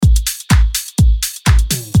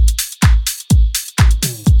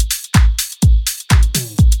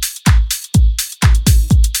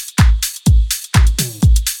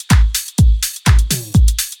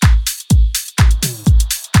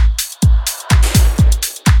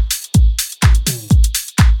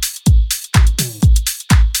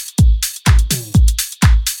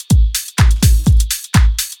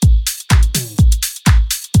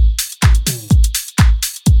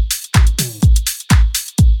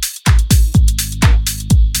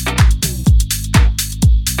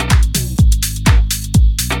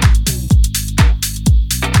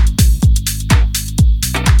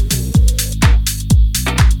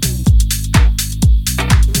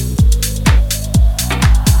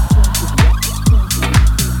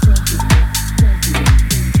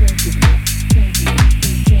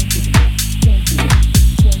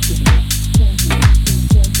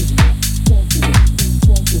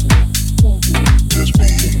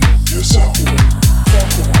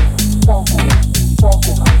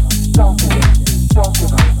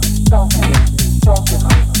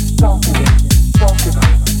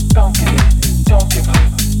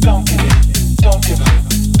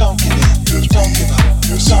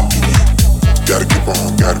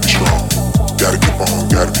gotta be strong. Gotta keep on,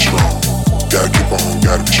 gotta be strong. Gotta keep on,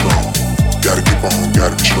 gotta be strong. Gotta keep on,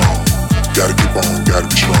 gotta be strong. Gotta keep on, gotta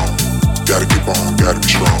be strong. Gotta keep on, gotta be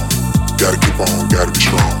strong. Gotta keep on, gotta be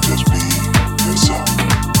strong. Just be yourself.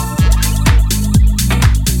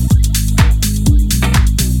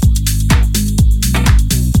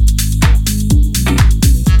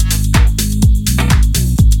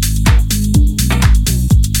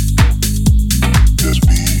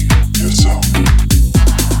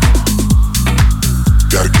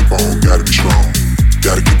 Gotta be strong.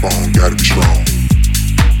 Gotta keep on, gotta be strong.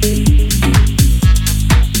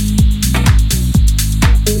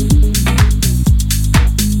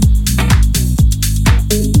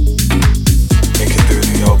 Make it through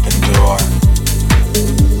the open door,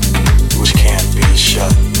 which can't be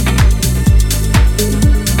shut.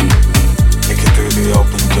 Make it through the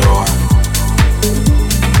open door,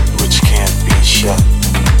 which can't be shut.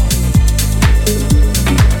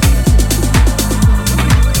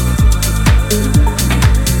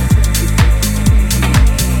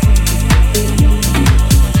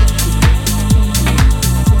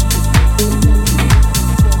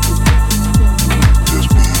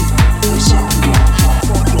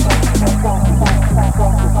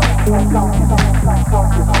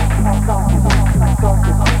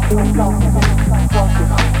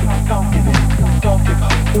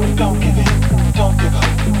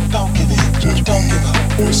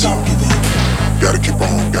 Gotta keep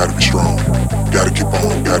on, gotta be strong. Gotta keep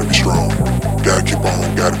on, gotta be strong. Gotta keep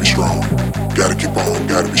on, gotta be strong. Gotta keep on,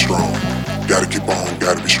 gotta be strong. Gotta keep on,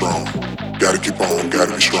 gotta be strong. Gotta keep on,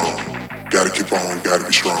 gotta be strong. Gotta keep on, gotta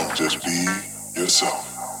be strong. Just be yourself.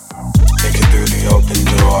 Make it through the open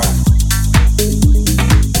door,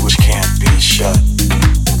 which can't be shut.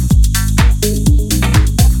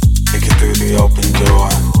 Make it through the open door,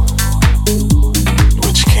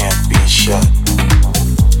 which can't be shut.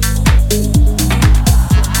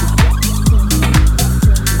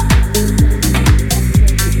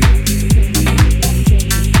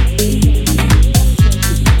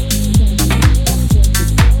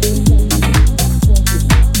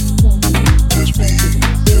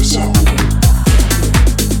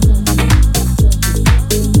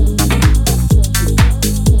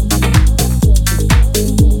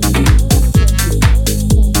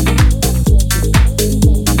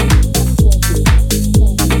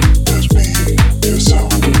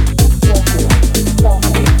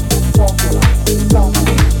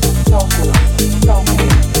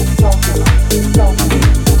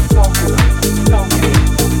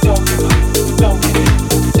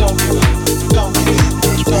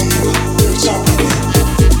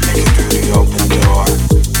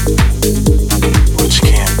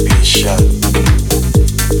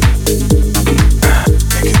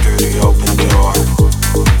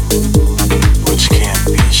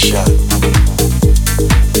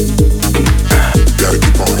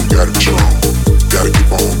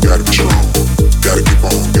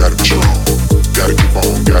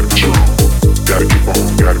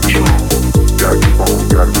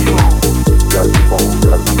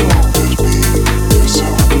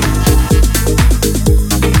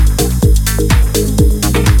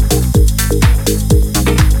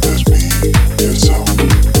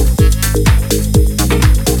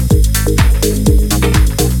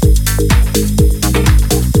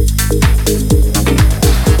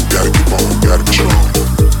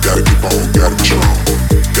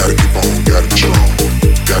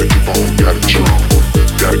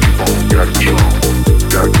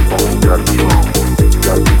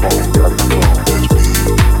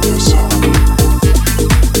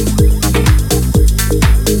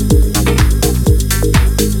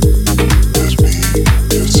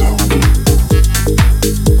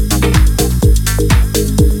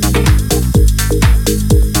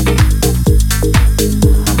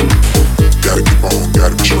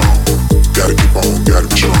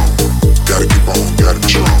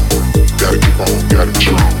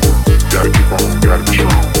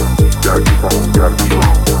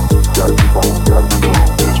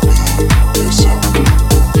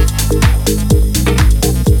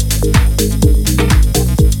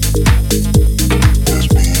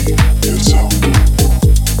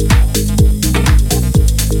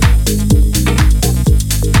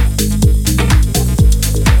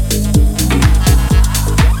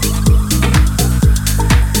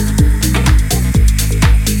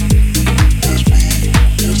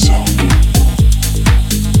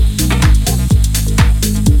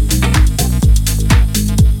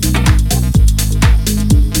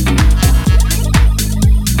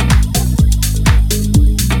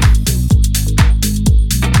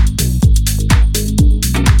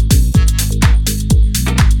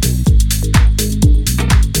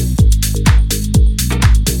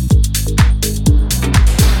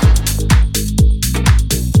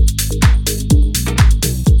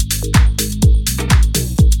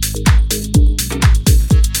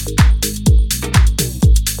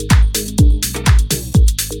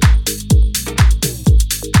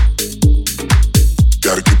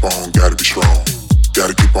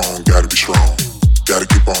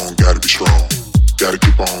 strong. Gotta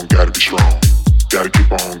keep on, gotta be strong. Gotta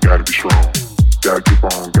keep on, gotta be strong. Gotta keep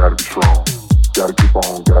on, gotta be strong. Gotta keep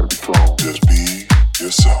on, gotta be strong. Just be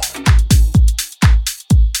yourself.